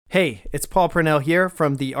Hey, it's Paul Purnell here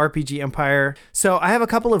from the RPG Empire. So I have a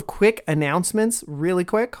couple of quick announcements, really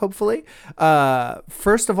quick, hopefully.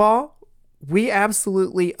 First of all, we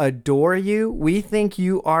absolutely adore you. We think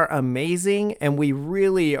you are amazing, and we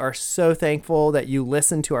really are so thankful that you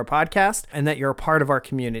listen to our podcast and that you're a part of our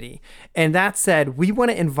community. And that said, we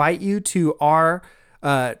want to invite you to our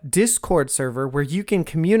Discord server where you can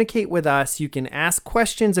communicate with us. You can ask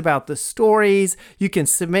questions about the stories. You can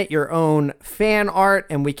submit your own fan art,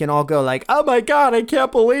 and we can all go like, "Oh my God, I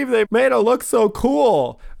can't believe they made it look so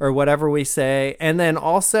cool," or whatever we say. And then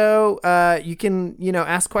also, you can,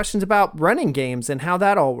 ask questions about running games and how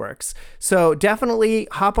that all works. So definitely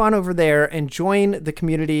hop on over there and join the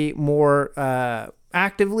community more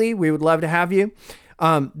actively. We would love to have you.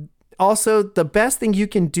 Also, the best thing you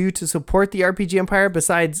can do to support the RPG Empire,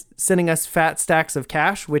 besides sending us fat stacks of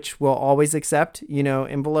cash, which we'll always accept,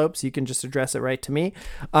 envelopes, you can just address it right to me,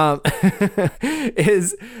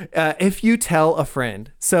 is if you tell a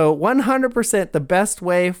friend. So 100% the best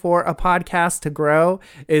way for a podcast to grow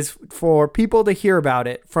is for people to hear about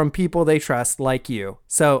it from people they trust, like you.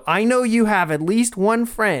 So I know you have at least one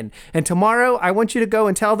friend, and tomorrow I want you to go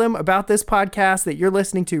and tell them about this podcast that you're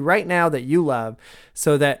listening to right now that you love,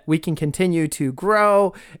 so that we can continue to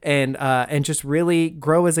grow and just really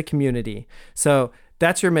grow as a community. So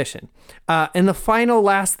that's your mission. And the final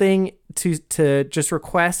last thing to just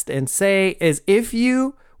request and say is, if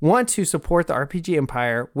you want to support the RPG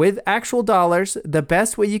Empire with actual dollars, the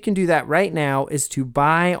best way you can do that right now is to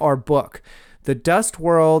buy our book, The Dust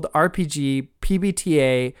World RPG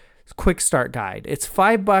PBTA Quick Start Guide. It's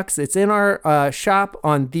 $5. It's in our shop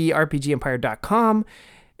on therpgempire.com.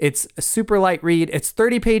 It's a super light read. It's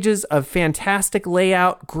 30 pages of fantastic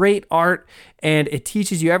layout, great art, and it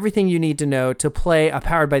teaches you everything you need to know to play a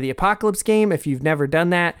Powered by the Apocalypse game if you've never done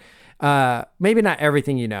that. Maybe not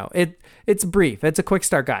everything you know. It's brief. It's a quick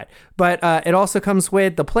start guide. But it also comes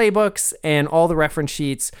with the playbooks and all the reference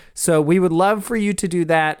sheets. So we would love for you to do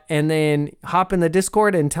that, and then hop in the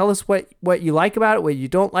Discord and tell us what you like about it, what you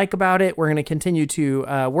don't like about it. We're going to continue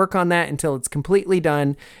to work on that until it's completely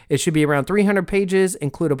done. It should be around 300 pages,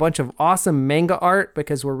 include a bunch of awesome manga art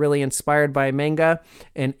because we're really inspired by manga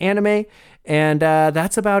and anime. And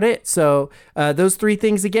that's about it. So those three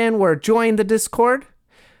things again were: join the Discord,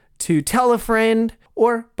 to tell a friend,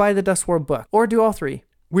 or buy the Dust World book, or do all three.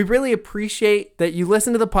 We really appreciate that you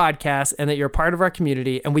listen to the podcast and that you're part of our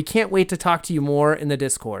community, and we can't wait to talk to you more in the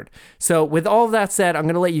Discord. So with all of that said, I'm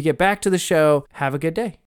going to let you get back to the show. Have a good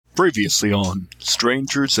day. Previously on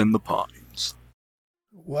Strangers in the Pines.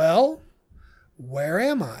 Well, where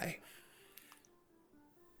am I?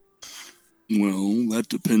 Well, that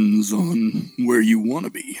depends on where you want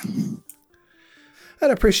to be. I'd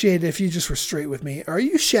appreciate it if you just were straight with me. Are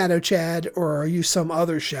you Shadow Chad, or are you some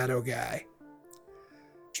other shadow guy?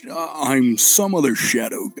 I'm some other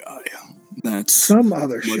shadow guy. That's some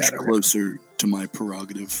other much shadow closer to my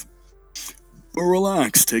prerogative. But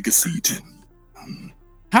relax, take a seat.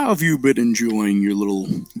 How have you been enjoying your little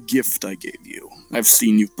gift I gave you? I've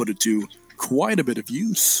seen you've put it to quite a bit of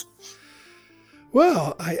use.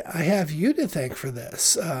 Well, I have you to thank for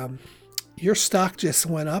this. Your stock just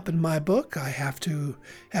went up in my book. I have to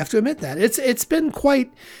admit that. It's been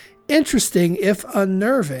quite interesting, if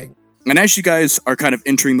unnerving. And as you guys are kind of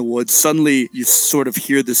entering the woods, suddenly you sort of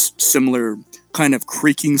hear this similar kind of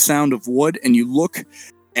creaking sound of wood, and you look,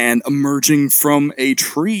 and emerging from a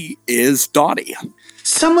tree is Dottie.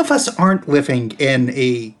 Some of us aren't living in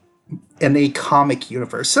a comic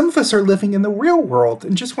universe. Some of us are living in the real world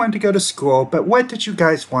and just wanted to go to school. But what did you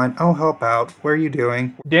guys want? I'll help out. What are you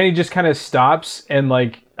doing? Danny just kind of stops and,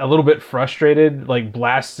 like, a little bit frustrated, like,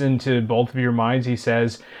 blasts into both of your minds. He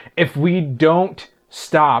says, if we don't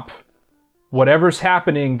stop whatever's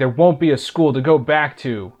happening, there won't be a school to go back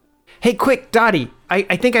to. Hey, quick, Dottie,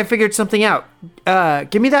 I think I figured something out.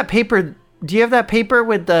 Give me that paper. Do you have that paper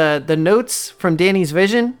with the notes from Danny's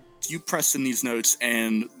vision? You press in these notes,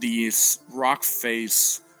 and this rock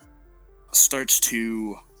face starts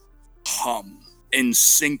to hum and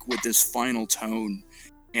sync with this final tone,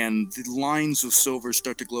 and the lines of silver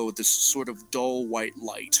start to glow with this sort of dull white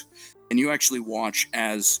light. And you actually watch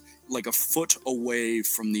as, like a foot away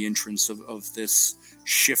from the entrance of this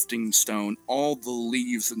shifting stone, all the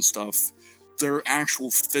leaves and stuff, their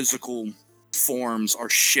actual physical forms are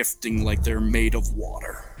shifting like they're made of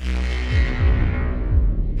water.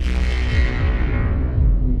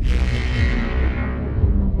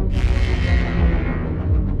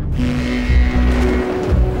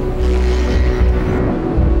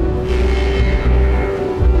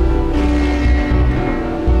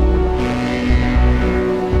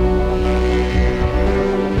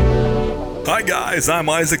 Hi guys, guys, I'm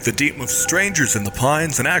Isaac, the Demon of Strangers in the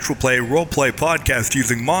Pines, an actual play role-play podcast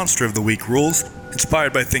using Monster of the Week rules,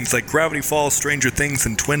 inspired by things like Gravity Falls, Stranger Things,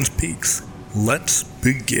 and Twin Peaks. Let's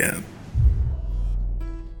begin.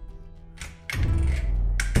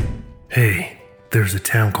 Hey, there's a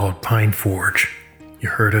town called Pine Forge. You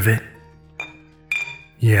heard of it?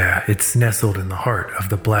 Yeah, it's nestled in the heart of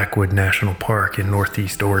the Blackwood National Park in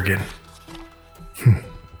northeast Oregon.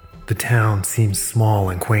 The town seems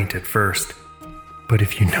small and quaint at first, but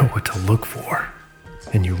if you know what to look for,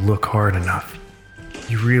 and you look hard enough,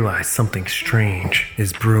 you realize something strange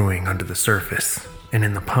is brewing under the surface and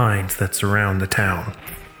in the pines that surround the town.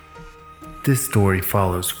 This story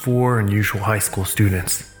follows 4 unusual high school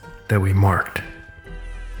students that we marked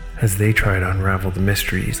as they try to unravel the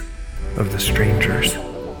mysteries of the strangers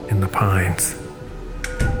in the pines.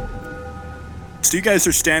 So you guys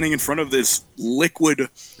are standing in front of this liquid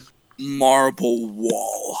marble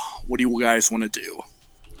wall. What do you guys want to do?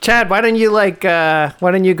 Chad, why don't you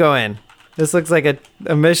go in? This looks like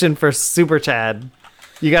a mission for Super Chad.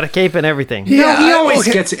 You got a cape and everything. Yeah, he always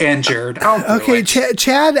gets injured. Okay,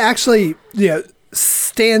 Chad actually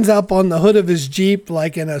stands up on the hood of his Jeep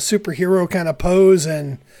like in a superhero kind of pose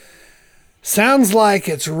and sounds like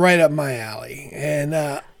it's right up my alley. And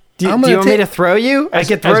do you want me to throw you? I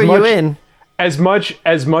could throw you in. As much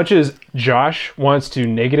as Josh wants to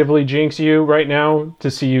negatively jinx you right now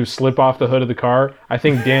to see you slip off the hood of the car, I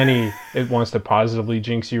think Danny wants to positively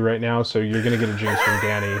jinx you right now, so you're going to get a jinx from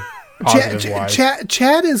Danny.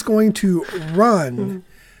 Chad is going to run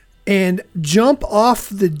and jump off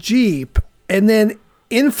the Jeep and then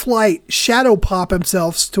in flight shadow pop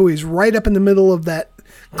himself so he's right up in the middle of that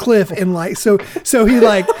cliff and so he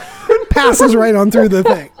passes right on through the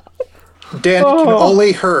thing. Dan can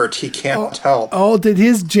only hurt. He can't help. Oh, did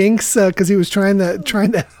his jinx? Because he was trying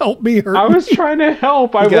to help me hurt. I was trying to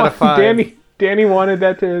help. Danny wanted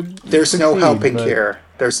that to. There's no helping here.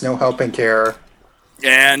 There's no helping here.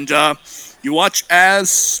 And you watch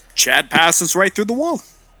as Chad passes right through the wall.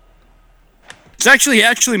 He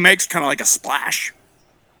actually makes kind of like a splash.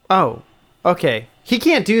 Oh, okay. He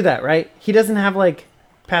can't do that, right? He doesn't have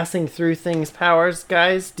passing through things powers,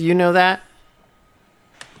 guys. Do you know that?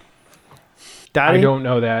 Dottie? I don't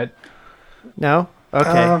know that. No?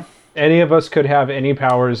 Okay. Any of us could have any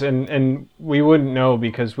powers, and we wouldn't know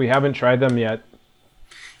because we haven't tried them yet.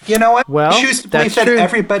 You know what? Well, I choose to believe that's that true.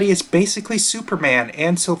 everybody is basically Superman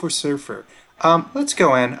and Silver Surfer. Let's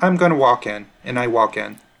go in. I'm going to walk in, and I walk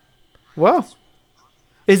in. Well,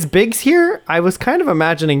 is Biggs here? I was kind of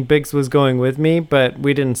imagining Biggs was going with me, but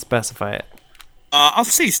we didn't specify it. I'll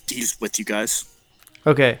say he's with you guys.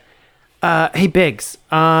 Okay. Hey, Biggs,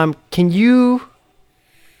 can you...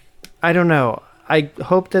 I don't know. I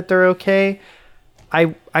hope that they're okay.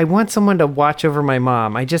 I want someone to watch over my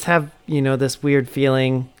mom. I just have, this weird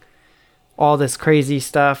feeling, all this crazy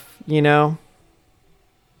stuff, You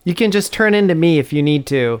can just turn into me if you need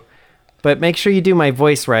to, but make sure you do my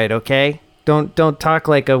voice right, okay? Don't talk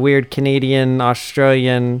like a weird Canadian,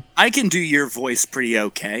 Australian... I can do your voice pretty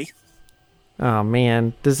okay. Oh,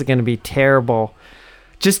 man, this is going to be terrible.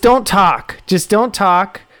 Just don't talk. Just don't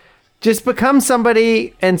talk. Just become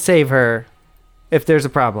somebody and save her if there's a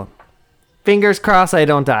problem. Fingers crossed I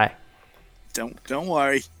don't die. Don't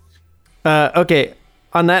worry. Okay,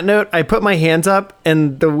 on that note, I put my hands up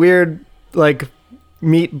and the weird,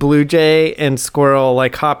 meat blue jay and squirrel,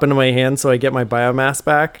 hop into my hand so I get my biomass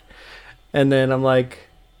back. And then I'm like,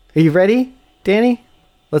 are you ready, Danny?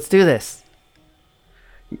 Let's do this.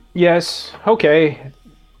 Yes, okay.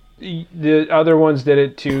 The other ones did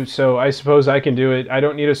it too, so I suppose I can do it. I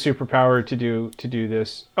don't need a superpower to do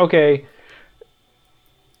this. Okay.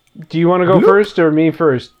 Do you want to go first or me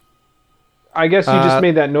first? I guess you just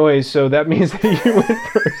made that noise, so that means that you went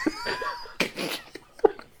first.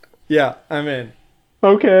 Yeah, I'm in.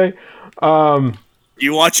 Okay.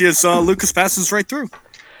 You watch as Lucas passes right through.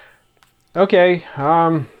 Okay.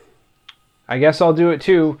 I guess I'll do it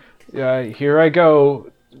too. Here I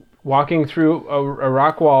go. Walking through a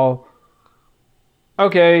rock wall.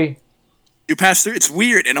 Okay. You pass through. It's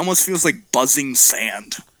weird. It almost feels like buzzing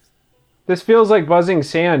sand. This feels like buzzing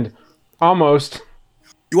sand. Almost.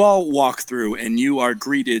 You all walk through, and you are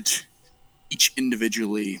greeted each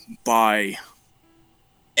individually by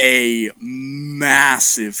a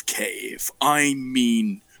massive cave. I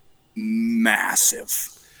mean, massive.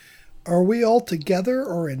 Are we all together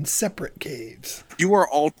or in separate caves? You are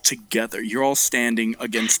all together. You're all standing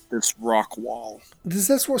against this rock wall. Does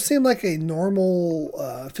this seem like a normal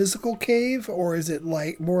physical cave, or is it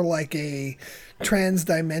more like a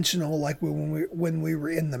trans-dimensional, like when we were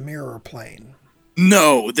in the mirror plane?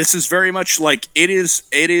 No, this is very much like it is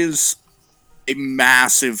a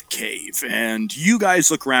massive cave, and you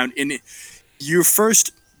guys look around, and you're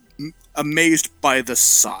first amazed by the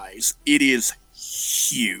size. It is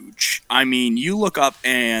huge. I mean, you look up,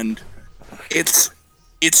 and it's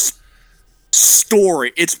it's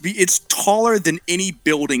taller than any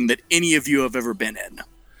building that any of you have ever been in.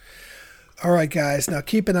 All right, guys. Now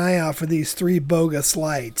keep an eye out for these 3 bogus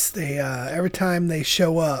lights. They every time they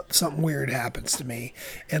show up, something weird happens to me.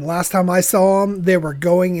 And last time I saw them, they were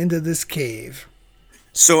going into this cave.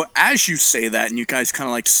 So as you say that, and you guys kind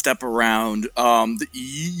of like step around,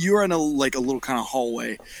 you're in a little kind of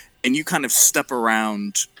hallway, and you kind of step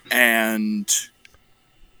around, and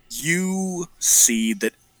you see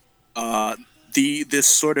that this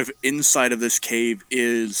sort of inside of this cave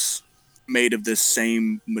is made of this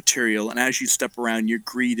same material, and as you step around, you're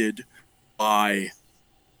greeted by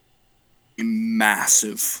a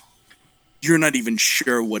massive, you're not even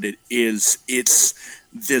sure what it is. It's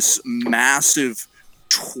this massive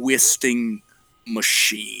twisting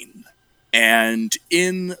machine, and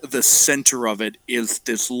in the center of it is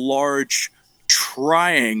this large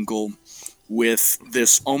triangle with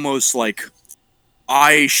this almost like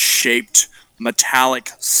eye-shaped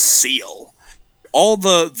metallic seal. All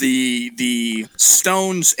the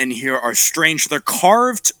stones in here are strange. They're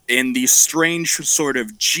carved in these strange sort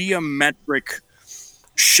of geometric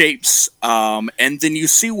shapes, and then you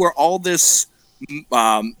see where all this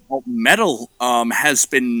metal has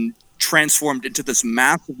been transformed into this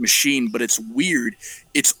massive machine, but it's weird.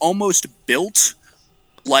 It's almost built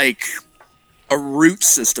like a root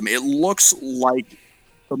system. It looks like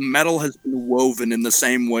the metal has been woven in the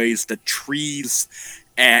same ways that trees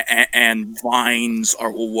and vines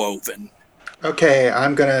are woven. Okay,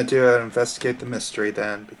 I'm gonna investigate the mystery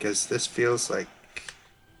then, because this feels like...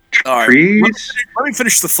 All right, Trees? let me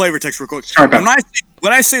finish the flavor text real quick. Sorry about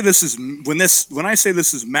When I say this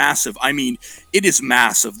is massive, I mean it is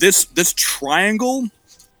massive. This triangle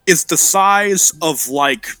is the size of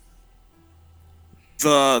like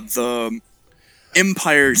the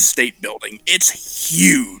Empire State Building. It's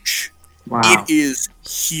huge. Wow. It is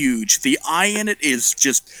huge. The eye in it is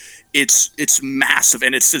just it's massive,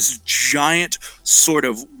 and it's this giant sort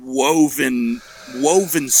of woven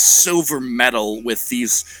silver metal with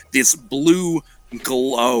this blue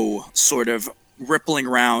glow sort of rippling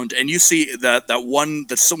around, and you see that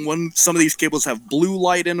some of these cables have blue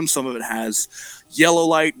light in them, some of it has yellow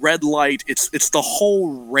light, red light. It's the whole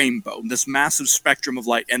rainbow, this massive spectrum of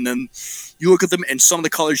light. And then you look at them, and some of the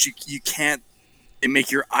colors you can't, they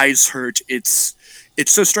make your eyes hurt. It's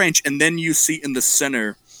so strange. And then you see in the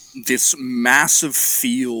center this massive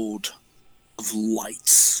field of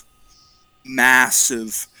lights.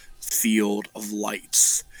 Massive field of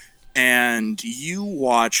lights. And you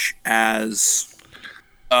watch as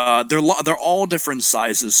they're all different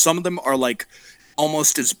sizes. Some of them are like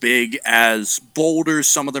almost as big as boulders.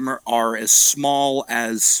 Some of them are as small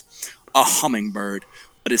as a hummingbird.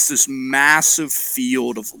 But it's this massive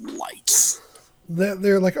field of lights.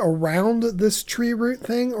 They're like around this tree root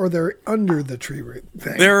thing, or they're under the tree root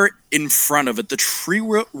thing? They're in front of it. The tree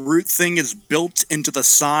root thing is built into the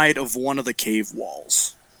side of one of the cave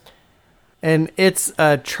walls. And it's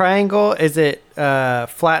a triangle. Is it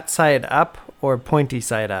flat side up or pointy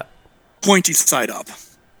side up? Pointy side up.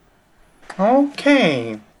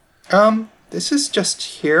 Okay. This is just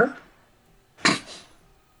here.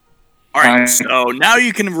 All right, so now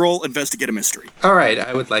you can roll Investigate a Mystery. All right,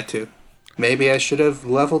 I would like to. Maybe I should have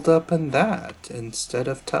leveled up in that instead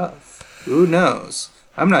of tough. Who knows?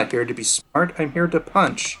 I'm not here to be smart. I'm here to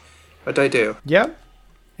punch. But I do. Yep.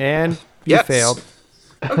 And you Yes. failed.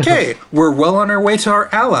 Okay, we're well on our way to our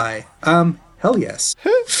ally. Hell yes.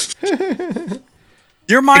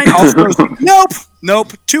 Your mind also goes,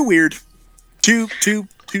 nope, too weird. Too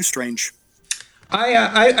strange.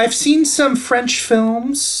 I've seen some French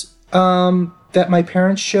films that my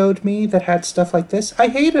parents showed me that had stuff like this. I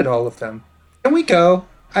hated all of them. Can we go?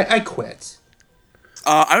 I quit.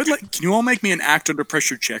 Can you all make me an act under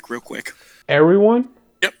pressure check real quick? Everyone?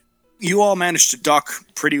 Yep. You all managed to duck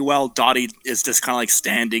pretty well. Dottie is just kind of like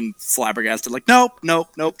standing flabbergasted, like, nope.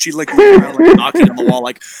 She's like, moving around, like knocking on the wall,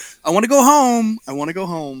 like, I want to go home.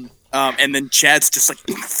 And then Chad's just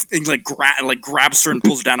like, grabs her and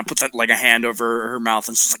pulls her down and puts like a hand over her mouth,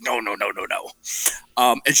 and she's like, no.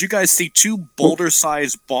 As you guys see two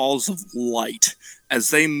boulder-sized balls of light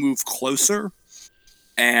as they move closer,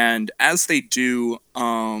 and as they do,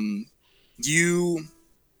 you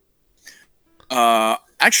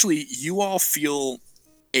all feel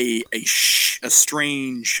a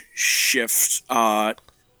strange shift.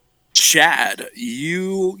 Chad,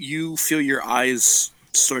 you feel your eyes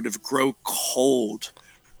sort of grow cold.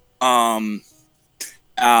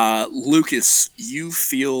 Lucas, you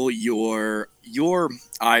feel your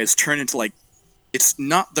eyes turn into like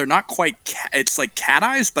they're not quite it's like cat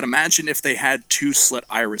eyes, but imagine if they had two slit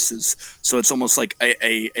irises. So it's almost like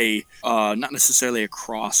a not necessarily a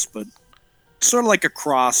cross, but sort of like a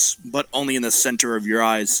cross, but only in the center of your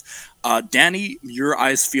eyes. Danny, your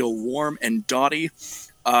eyes feel warm, and Dottie,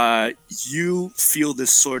 you feel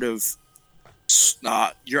this sort of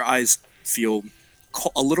your eyes feel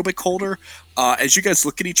a little bit colder. As you guys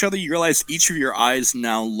look at each other, you realize each of your eyes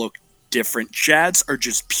now look different. Chad's are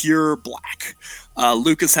just pure black.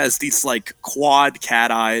 Lucas has these like quad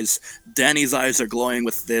cat eyes. Danny's eyes are glowing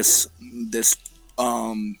with this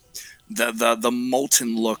the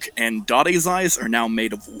molten look, and Dottie's eyes are now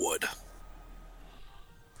made of wood.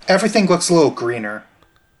 Everything looks a little greener.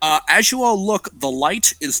 As you all look, the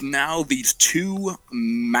light is now these two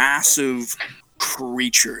massive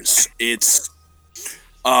creatures. It's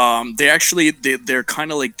they're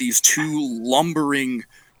kind of like these two lumbering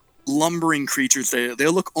creatures. They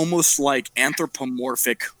look almost like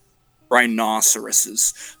anthropomorphic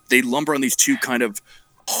rhinoceroses. They lumber on these two kind of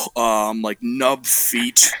like nub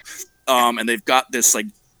feet, and they've got this like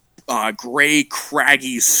gray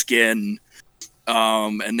craggy skin,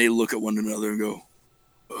 and they look at one another and go,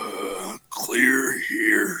 clear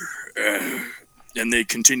here, and they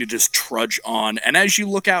continue to just trudge on. And as you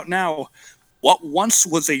look out now, what once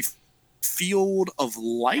was a field of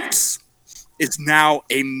lights is now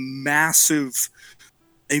a massive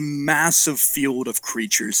field of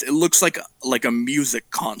creatures. It looks like a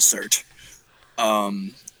music concert.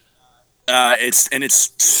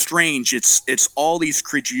 It's strange. It's all these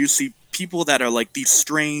creatures. You see people that are like these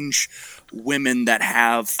strange women that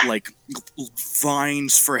have like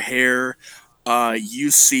vines for hair.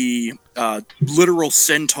 You see literal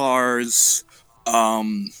centaurs.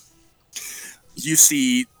 You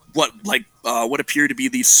see what appear to be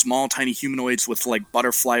these small, tiny humanoids with like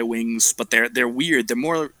butterfly wings, but they're weird.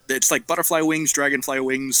 It's like butterfly wings, dragonfly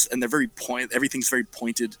wings, and they're everything's very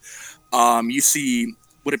pointed. You see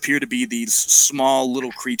what appear to be these small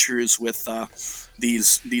little creatures with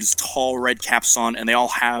these tall red caps on, and they all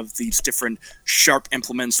have these different sharp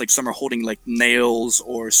implements. Like some are holding like nails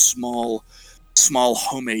or small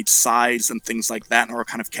homemade scythes and things like that, and are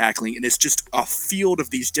kind of cackling. And it's just a field of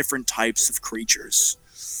these different types of creatures.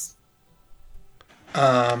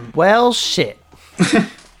 Well, shit.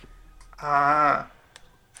 I'm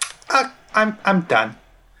done.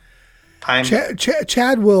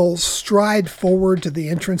 Chad will stride forward to the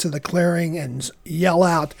entrance of the clearing and yell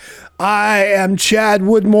out, "I am Chad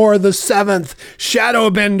Woodmore the 7th,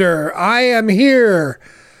 Shadowbender. I am here."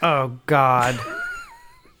 Oh, God.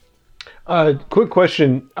 Quick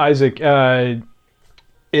question, Isaac.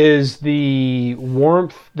 Is the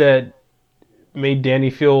warmth that made Danny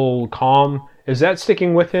feel calm, is that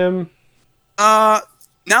sticking with him? It's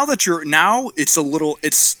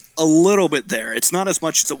a little bit there. It's not as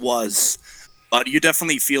much as it was, but you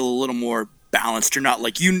definitely feel a little more balanced. You're not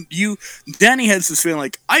like Danny has this feeling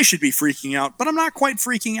like I should be freaking out, but I'm not quite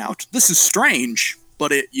freaking out. This is strange,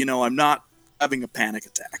 but I'm not having a panic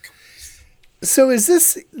attack. So is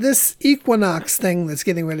this equinox thing that's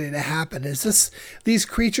getting ready to happen? These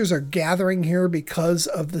creatures are gathering here because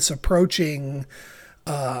of this approaching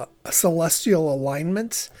celestial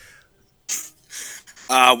alignment?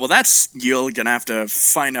 Well, you're gonna have to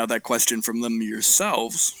find out that question from them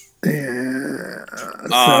yourselves. Yeah.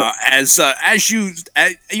 As you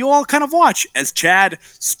all kind of watch as Chad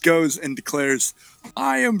goes and declares,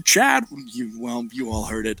 "I am Chad." You all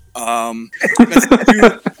heard it.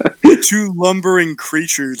 Two lumbering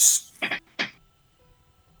creatures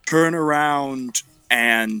turn around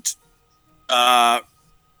and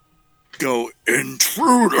go,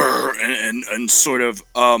 "Intruder," and sort of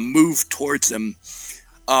move towards him.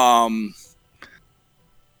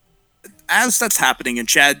 As that's happening, and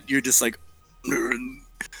Chad, you're just like,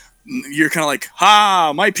 you're kind of like,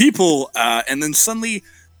 "Ha, my people!" And then suddenly,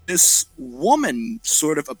 this woman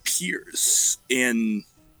sort of appears in,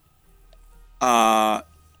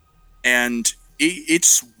 and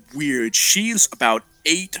it's weird. She's about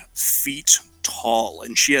 8 feet tall,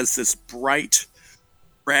 and she has this bright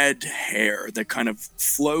red hair that kind of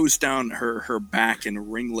flows down her back in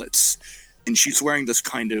ringlets, and she's wearing this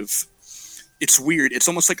kind of, it's weird. It's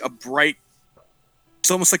almost like a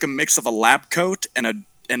mix of a lab coat and an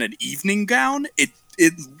evening gown.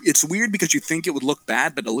 It's weird because you think it would look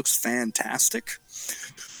bad, but it looks fantastic.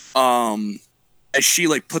 As she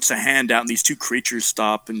like puts a hand out and these two creatures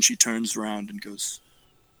stop, and she turns around and goes,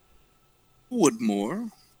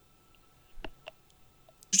 "Woodmore,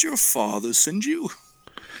 did your father send you?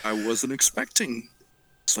 I wasn't expecting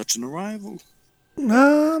such an arrival."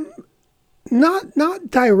 Not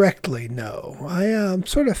directly, no. I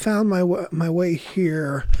sort of found my way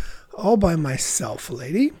here all by myself,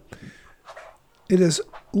 lady. It is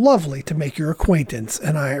lovely to make your acquaintance,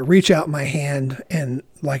 and I reach out my hand in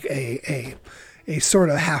like a sort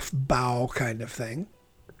of half bow kind of thing.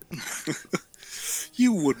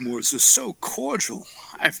 You Woodmores are so cordial.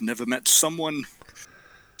 I've never met a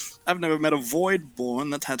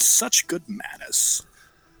Voidborn that had such good manners.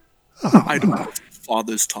 I don't know if your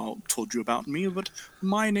father's told you about me, but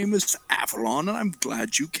my name is Avalon, and I'm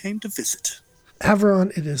glad you came to visit.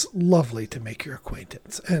 Avalon, it is lovely to make your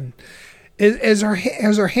acquaintance. And is her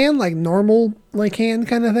hand like normal, like hand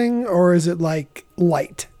kind of thing, or is it like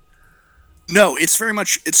light? No, it's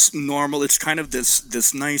normal. It's kind of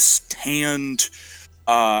this nice tanned,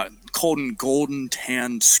 golden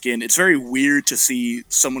tanned skin. It's very weird to see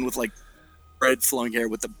someone with like red flowing hair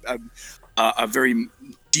with a very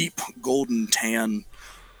deep golden tan.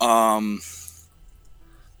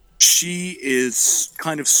 She is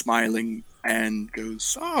kind of smiling and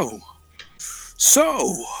goes, oh,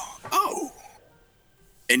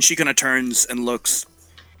 and she kind of turns and looks.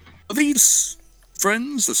 Are these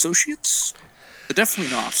friends, associates? They're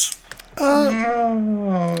definitely not.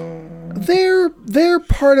 They're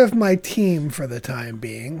part of my team for the time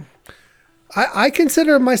being. I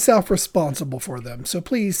consider myself responsible for them, so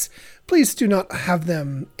please do not have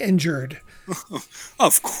them injured.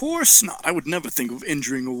 Of course not. I would never think of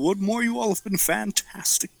injuring a Woodmore. You all have been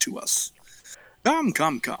fantastic to us.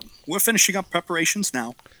 Come. We're finishing up preparations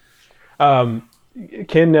now.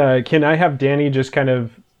 Can I have Danny just kind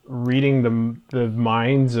of reading the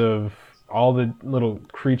minds of all the little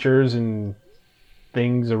creatures and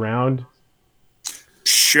things around?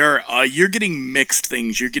 Sure. You're getting mixed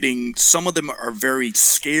things. You're getting, some of them are very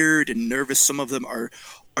scared and nervous. Some of them are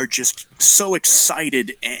just so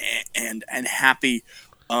excited and happy.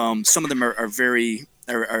 Some of them are very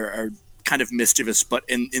kind of mischievous. But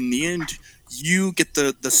in the end, you get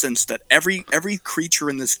the sense that every creature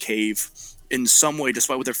in this cave, in some way,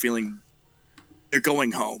 despite what they're feeling, they're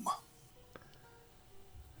going home.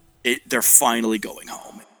 They're finally going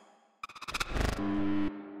home.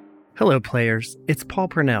 Hello, players. It's Paul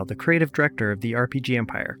Purnell, the creative director of the RPG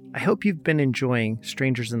Empire. I hope you've been enjoying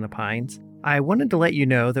Strangers in the Pines. I wanted to let you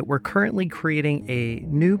know that we're currently creating a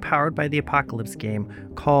new Powered by the Apocalypse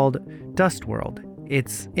game called Dust World.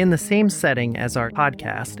 It's in the same setting as our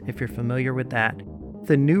podcast, if you're familiar with that.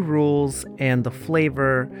 The new rules and the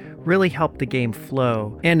flavor really help the game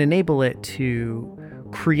flow and enable it to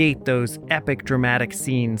create those epic dramatic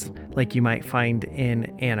scenes like you might find in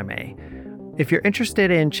anime. If you're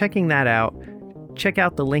interested in checking that out, check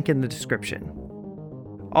out the link in the description.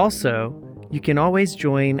 Also, you can always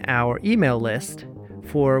join our email list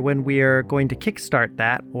for when we are going to kickstart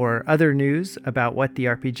that or other news about what the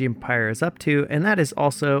RPG Empire is up to, and that is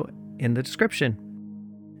also in the description.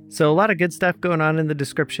 So a lot of good stuff going on in the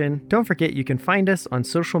description. Don't forget you can find us on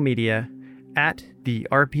social media at the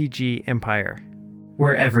RPG Empire.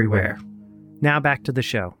 We're everywhere. Now back to the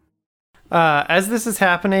show. As this is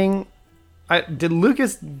happening,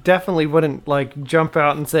 Lucas definitely wouldn't like jump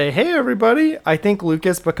out and say, "Hey, everybody!" I think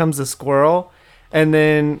Lucas becomes a squirrel and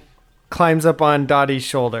then climbs up on Dottie's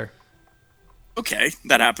shoulder. Okay,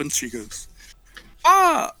 that happens. She goes,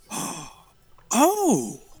 oh,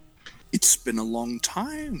 it's been a long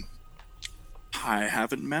time. I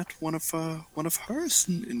haven't met one of hers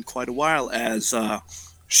in quite a while. As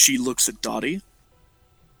she looks at Dottie.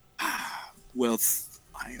 Well,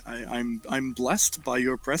 I'm blessed by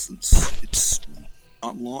your presence. It's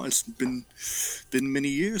not long. It's been many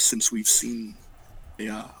years since we've seen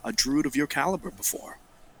a druid of your caliber before.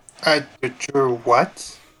 A druid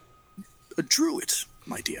what? A druid,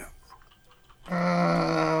 my dear.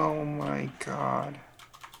 Oh my god.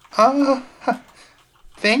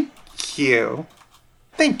 Thank you.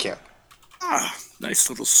 Nice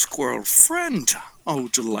little squirrel friend. Oh,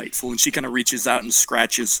 delightful. And she kind of reaches out and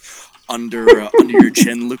scratches under your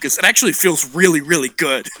chin, Lucas. It actually feels really, really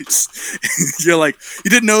good. You're like,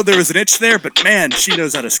 you didn't know there was an itch there, but man, she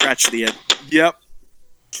knows how to scratch the itch. Yep.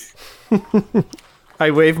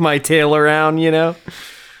 I wave my tail around, you know.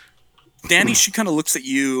 Danny, she kind of looks at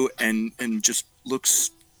you and just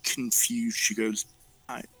looks confused. She goes,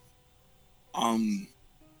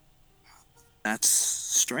 that's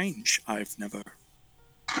strange. I've never...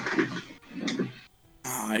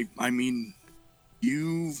 I mean,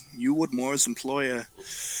 you Woodmores employ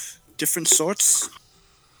different sorts.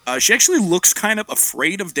 She actually looks kind of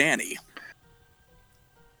afraid of Danny.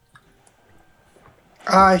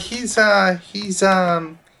 He's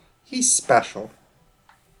special.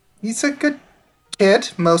 He's a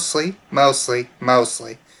Kid, mostly.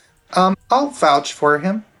 I'll vouch for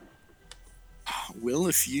him. Well,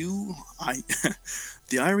 if you...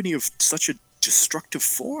 the irony of such a destructive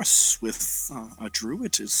force with a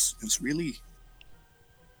druid is really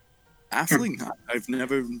baffling. I've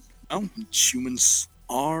never... Well, humans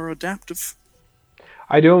are adaptive.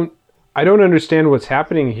 I don't understand what's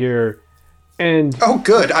happening here, and Oh,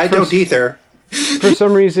 good. I don't either. for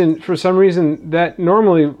some reason that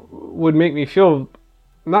normally would make me feel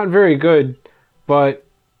not very good, but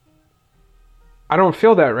I don't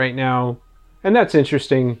feel that right now, and that's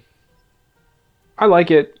interesting. I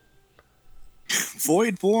like it.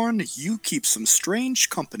 Voidborn, you keep some strange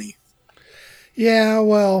company. Yeah,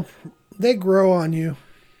 well, they grow on you.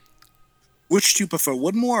 Which do you prefer,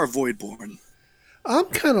 Woodmore or Voidborn? I'm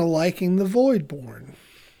kind of liking the Voidborn.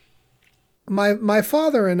 My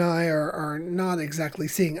father and I are not exactly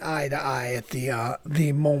seeing eye to eye at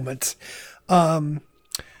the moment.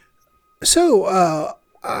 So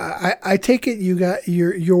I take it you got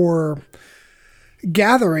your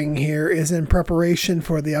gathering here is in preparation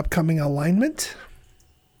for the upcoming alignment?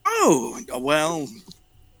 Oh, well,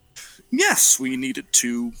 yes, we needed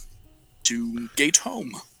to gate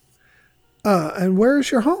home. And where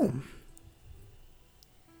is your home?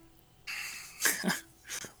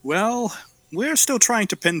 Well, we're still trying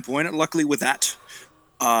to pinpoint it. Luckily, with that,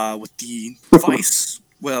 with the vice,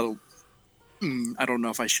 well, I don't know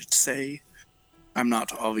if I should say. I'm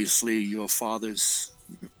not obviously your father's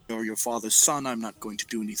son. I'm not going to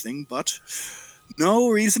do anything, but no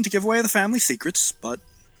reason to give away the family secrets. But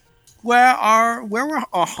where our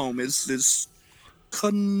home is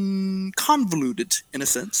convoluted in a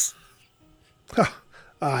sense.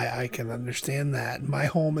 I can understand that. My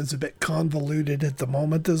home is a bit convoluted at the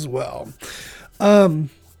moment as well. I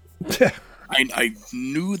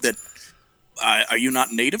knew that. Are you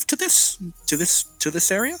not native to this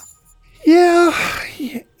area? Yeah.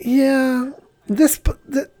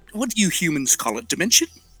 What do you humans call it? Dimension?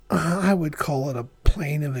 I would call it a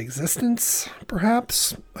plane of existence,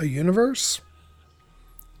 perhaps a universe.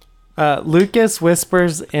 Lucas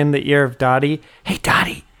whispers in the ear of Dottie, "Hey,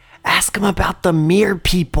 Dottie, ask him about the Mere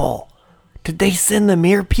people. Did they send the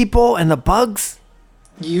Mere people and the bugs?"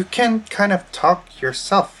 You can kind of talk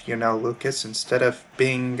yourself, Lucas, instead of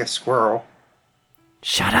being a squirrel.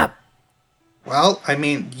 Shut up. Well, I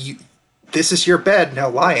mean, this is your bed, no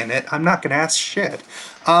lie in it. I'm not going to ask shit.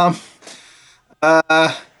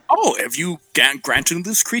 Oh, have you granted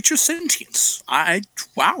this creature sentience?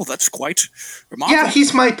 Wow, that's quite remarkable. Yeah,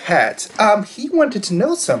 he's my pet. He wanted to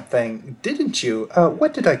know something, didn't you?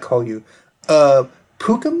 What did I call you?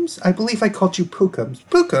 Pookums? I believe I called you Pookums.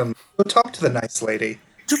 Pookums, go talk to the nice lady.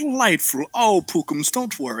 Delightful. Oh, Pookums,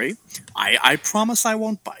 don't worry. I promise I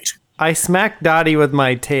won't bite. I smack Dottie with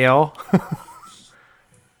my tail,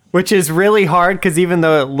 which is really hard because even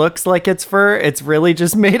though it looks like it's fur, it's really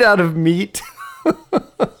just made out of meat.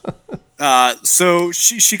 So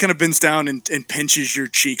she kind of bends down and pinches your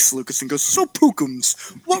cheeks, Lucas, and goes, "So, Pookums,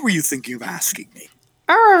 what were you thinking of asking me?"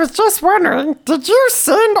 Oh, I was just wondering, did you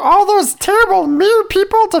send all those terrible Mere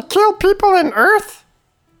people to kill people in Earth?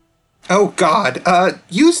 Oh, God.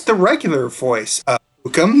 Use the regular voice,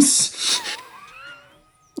 Pookums.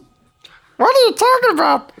 What are you talking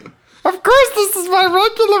about? Of course this is my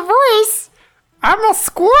regular voice. I'm a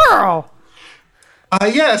squirrel.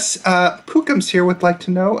 Yes, Pookums here would like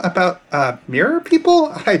to know about, mirror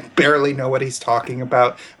people? I barely know what he's talking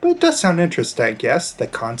about, but it does sound interesting, yes, the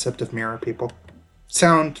concept of mirror people.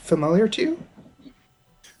 Sound familiar to you?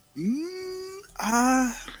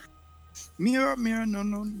 Mirror,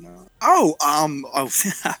 no. Oh,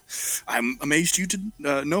 I'm amazed you didn't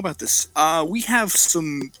know about this. We have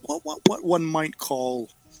some, what one might call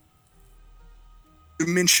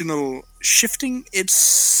dimensional shifting. It's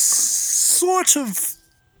sort of,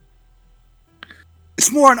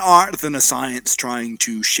 it's more an art than a science trying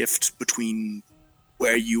to shift between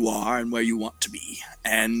where you are and where you want to be.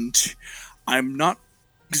 And we're not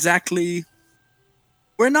exactly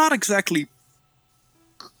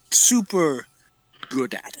super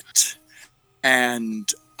good at it.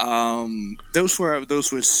 And those were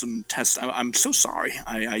some tests. I'm so sorry.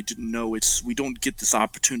 I didn't know we don't get this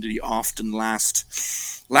opportunity often.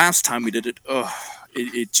 Last time we did it,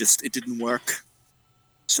 it didn't work.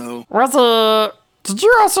 So Did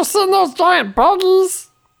you also send those giant buggies?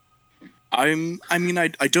 I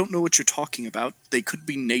don't know what you're talking about. They could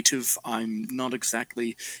be native. I'm not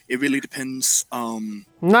exactly. It really depends.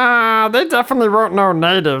 Nah, they definitely weren't no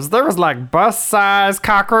natives. There was like bus-sized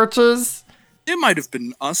cockroaches. It might have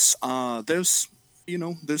been us. There's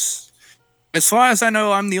As far as I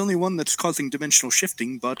know, I'm the only one that's causing dimensional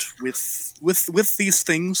shifting, but with these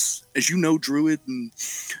things, as you know, Druid and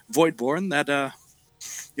Voidborn, that,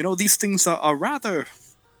 these things are rather...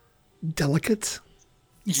 Delicate?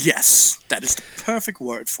 Yes, that is the perfect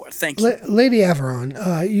word for it. Thank you. Lady Averon,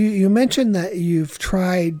 you mentioned that you've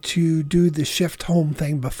tried to do the shift home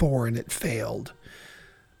thing before and it failed.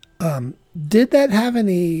 Did that have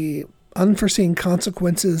any unforeseen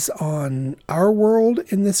consequences on our world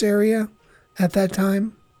in this area at that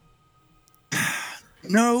time?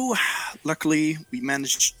 No, luckily we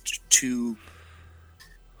managed to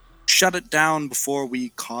shut it down before we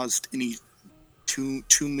caused any too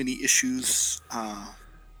many issues.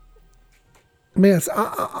 Yes,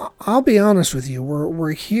 I'll be honest with you.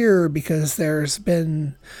 We're here because there's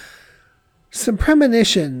been some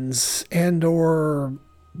premonitions and or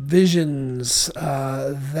visions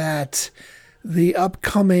that the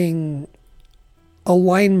upcoming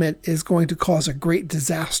alignment is going to cause a great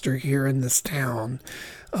disaster here in this town,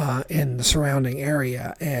 in the surrounding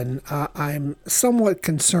area. And I'm somewhat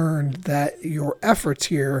concerned that your efforts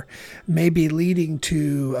here may be leading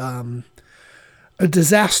to a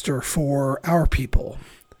disaster for our people.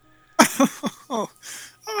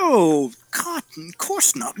 Oh, God, of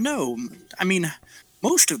course not. No. I mean,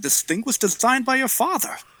 most of this thing was designed by your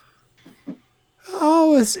father.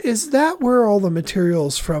 Oh, is that where all the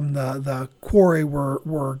materials from the quarry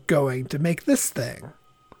were going to make this thing?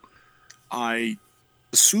 I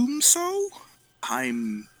assume so.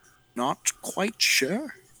 I'm not quite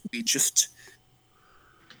sure. We just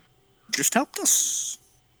helped us.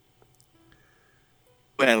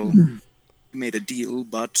 Well, we made a deal,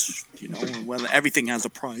 but, everything has a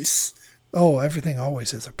price. Oh, everything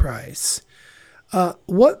always has a price.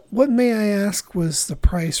 What may I ask was the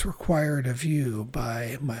price required of you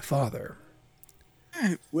by my father?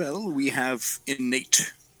 Well, we have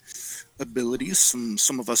innate abilities.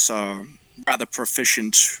 Some of us are rather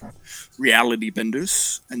proficient reality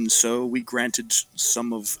benders, and so we granted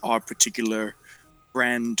some of our particular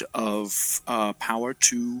brand of power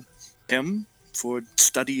to him for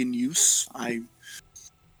study and use. I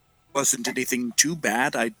wasn't anything too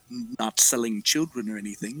bad. I'm not selling children or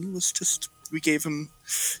anything. It was just we gave him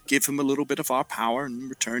a little bit of our power, and in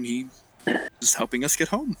return he is helping us get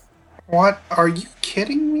home. What? Are you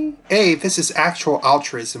kidding me? Hey, this is actual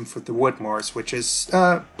altruism for the Woodmores, which is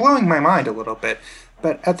blowing my mind a little bit.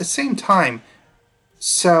 But at the same time,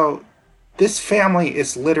 so this family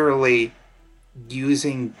is literally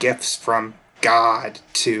using gifts from God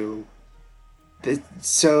to...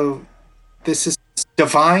 So this is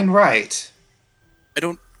divine right. I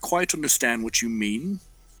don't quite understand what you mean,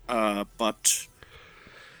 but...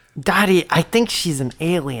 Dottie, I think she's an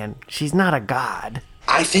alien. She's not a god.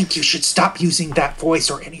 I think you should stop using that voice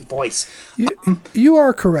or any voice. You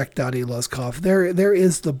are correct, Dottie Luskov. There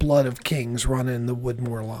is the blood of kings running in the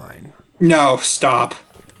Woodmore line. No, stop.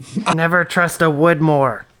 Never trust a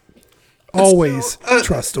Woodmore. Always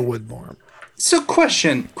trust a Woodmore. So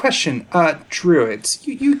question, druids,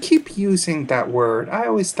 you keep using that word. I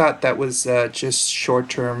always thought that was just short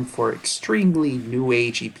term for extremely new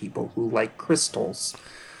agey people who like crystals.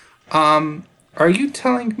 Are you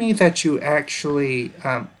telling me that you actually,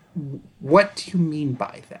 what do you mean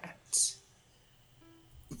by that?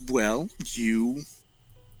 Well,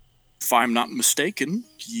 if I'm not mistaken,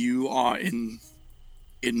 you are in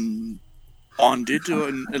bonded or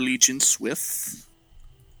in allegiance with,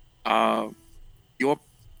 your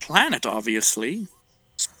planet, obviously.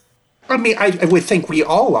 I mean, I would think we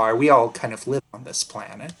all are. We all kind of live on this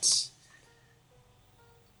planet.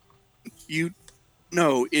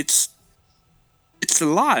 No, it's a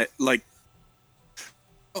lot. Like,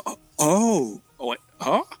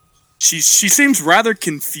 huh? She seems rather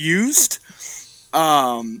confused.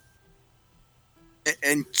 And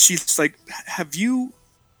she's like, have you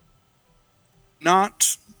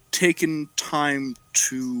not taken time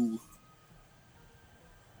to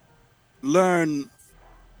learn?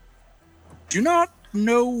 Do you not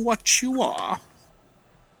know what you are?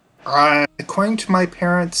 According to my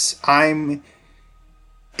parents, I'm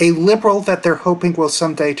a liberal that they're hoping will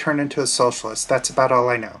someday turn into a socialist. That's about all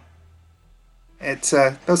I know. It's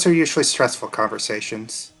those are usually stressful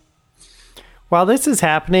conversations. While this is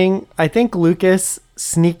happening, I think Lucas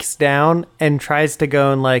sneaks down and tries to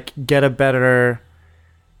go and like get a better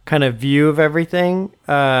kind of view of everything,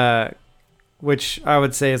 which I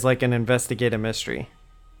would say is like an investigate a mystery.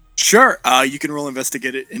 Sure, you can roll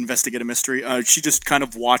investigate a mystery. She just kind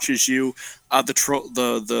of watches you.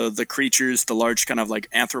 The creatures, the large kind of like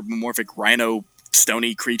anthropomorphic rhino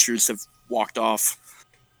stony creatures have walked off.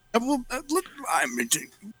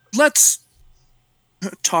 Let's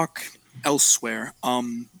talk elsewhere.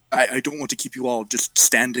 I don't want to keep you all just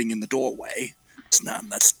standing in the doorway.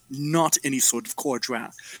 That's not any sort of cordial.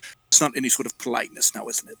 It's not any sort of politeness now,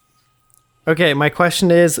 isn't it? Okay, my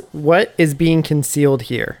question is, what is being concealed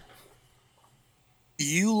here?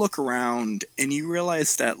 You look around and you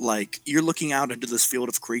realize that, like, you're looking out into this field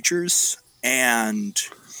of creatures, and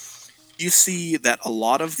you see that a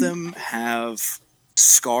lot of them have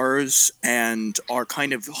scars and are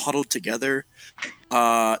kind of huddled together.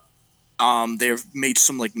 They've made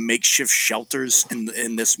some like makeshift shelters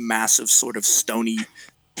in this massive sort of stony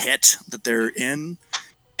pit that they're in.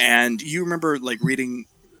 And you remember like reading,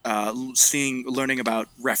 learning about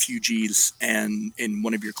refugees and in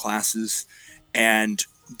one of your classes, and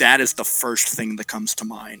that is the first thing that comes to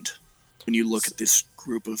mind when you look at this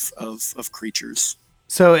group of creatures.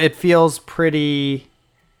 So it feels pretty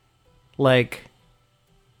like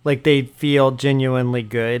they feel genuinely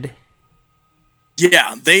good.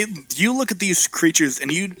 Yeah, you look at these creatures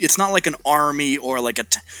and it's not like an army or like a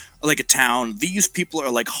town. These people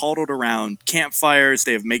are like huddled around campfires.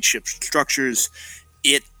 They have makeshift structures.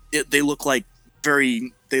 They look like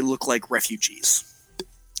refugees.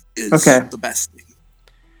 Is the best thing.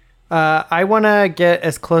 I want to get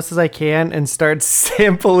as close as I can and start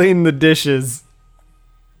sampling the dishes.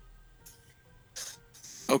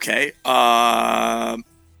 Okay.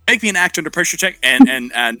 Make me an act under pressure check,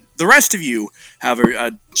 and the rest of you have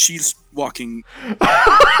she's walking.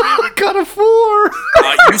 Got a 4.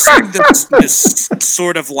 You see this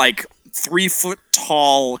sort of like 3 foot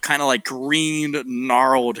tall, kind of like green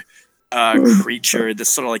gnarled creature, this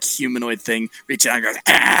sort of like humanoid thing, reaches out and goes,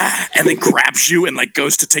 ah, and then grabs you and like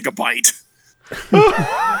goes to take a bite.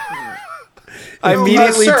 I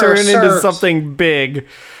immediately turn into something big.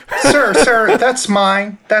 Sir, that's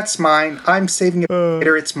mine. I'm saving it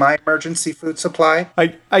later. It's my emergency food supply.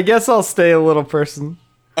 I guess I'll stay a little person.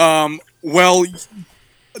 Well,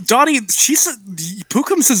 Dottie,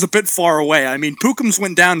 Pookums is a bit far away. I mean, Pookums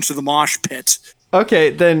went down to the mosh pit. Okay,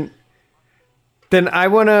 then I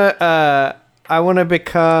wanna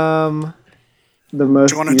become the most.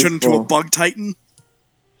 Do you want to turn into a bug titan?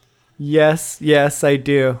 Yes, I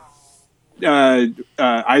do.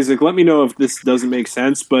 Isaac, let me know if this doesn't make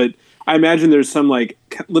sense, but I imagine there's some like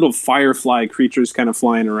little firefly creatures kind of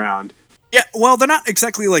flying around. Yeah, well, they're not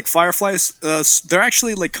exactly like fireflies. They're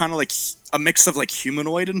actually like kind of like a mix of like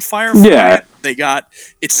humanoid and firefly. Yeah,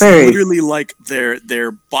 it's literally like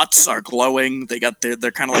their butts are glowing. They're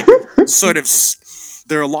kind of like sort of.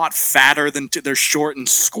 They're a lot fatter than they're short and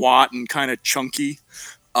squat and kind of chunky.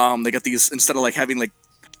 They got these, instead of like having like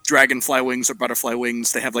dragonfly wings or butterfly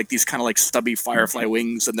wings, they have like these kind of like stubby firefly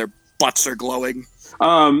wings, and their butts are glowing.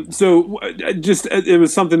 So just it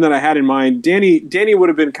was something that I had in mind. Danny would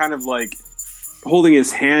have been kind of like holding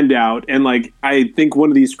his hand out, and like I think one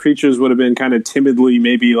of these creatures would have been kind of timidly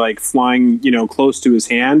maybe like flying, close to his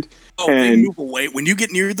hand. Oh, and they move away. When you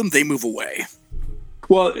get near them, they move away.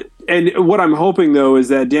 Well, and what I'm hoping though is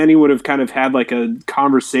that Danny would have kind of had like a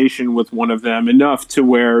conversation with one of them enough to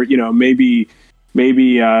where maybe one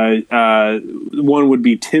would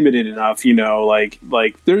be timid enough, like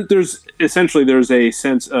there's a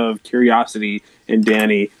sense of curiosity in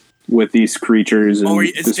Danny with these creatures.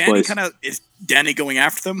 And is Danny going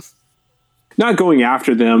after them? Not going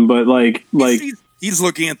after them, but he's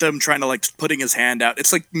looking at them, trying to like putting his hand out.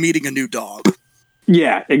 It's like meeting a new dog.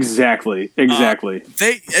 Yeah, exactly.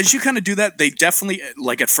 They, as you kind of do that, they definitely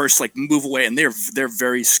like at first like move away, and they're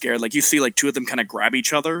very scared. Like you see like two of them kind of grab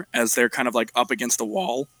each other as they're kind of like up against the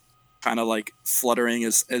wall, kind of like fluttering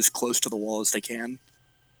as close to the wall as they can.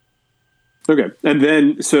 Okay, and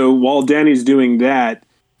then so while Danny's doing that,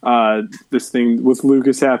 this thing with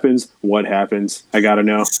Lucas happens. What happens? I gotta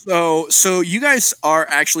know. So you guys are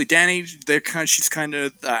actually Danny. She's kind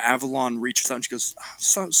of Avalon reaches out and she goes,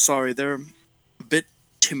 "Sorry, they're bit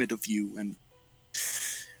timid of you, and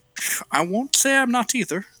I won't say I'm not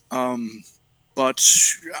either. But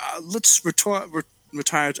let's retire.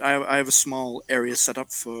 I have a small area set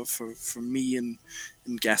up for me and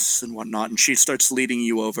guests and whatnot." And she starts leading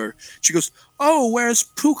you over. She goes, "Oh, where's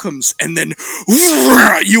Pookums?" And then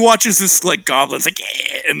you watch as this like goblin's like,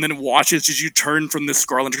 and then watches as you turn from this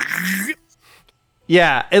garland.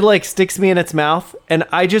 Yeah, it like sticks me in its mouth, and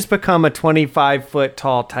I just become a 25-foot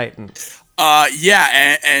tall titan.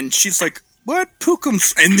 Yeah, and she's like, "What,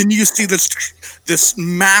 Pookums?" And then you see this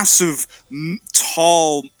massive,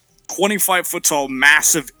 tall, 25-foot tall,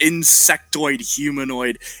 massive insectoid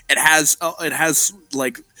humanoid. It has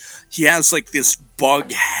like, he has like this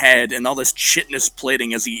bug head and all this chitinous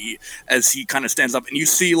plating as he kind of stands up, and you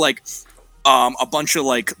see like a bunch of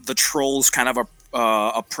like the trolls kind of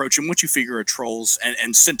approach, and what you figure are trolls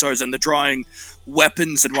and centaurs, and the drawing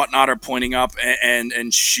weapons and whatnot are pointing up,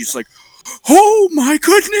 and she's like, "Oh my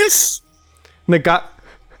goodness!"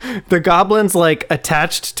 The goblin's like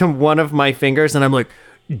attached to one of my fingers, and I'm like,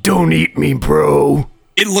 "Don't eat me, bro."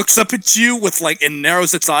 It looks up at you with like, it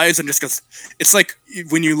narrows its eyes and just goes. It's like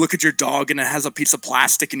when you look at your dog and it has a piece of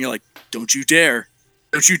plastic, and you're like, "Don't you dare!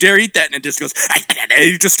 Don't you dare eat that!" And it just goes.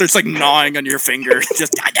 It just starts like gnawing on your finger.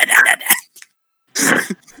 Just.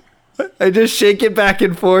 I just shake it back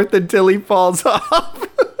and forth until he falls off.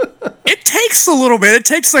 It takes a little bit. It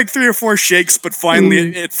takes like 3 or 4 shakes, but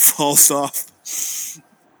finally it falls off.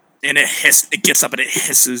 And it gets up and it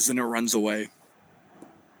hisses and it runs away.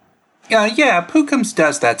 Yeah, Pookums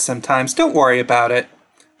does that sometimes. Don't worry about it.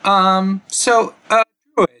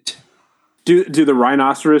 Druid. Do the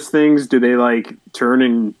rhinoceros things, do they like turn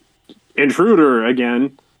an intruder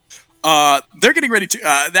again? They're getting ready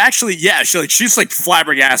to, actually, yeah, she's like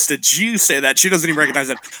flabbergasted. You say that, she doesn't even recognize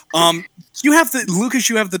it. Lucas,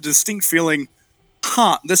 you have the distinct feeling,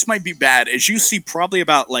 this might be bad, as you see probably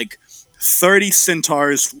about like 30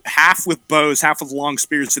 centaurs, half with bows, half with long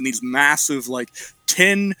spears, and these massive, like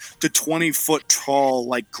 10 to 20 foot tall,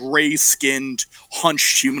 like gray skinned,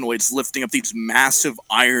 hunched humanoids lifting up these massive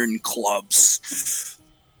iron clubs,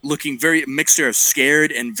 looking very mixture of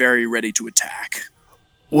scared and very ready to attack.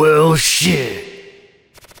 Well, shit.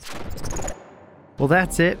 Well,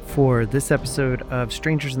 that's it for this episode of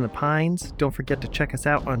Strangers in the Pines. Don't forget to check us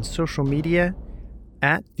out on social media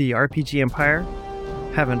at the RPG Empire.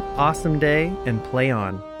 Have an awesome day and play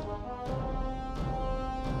on.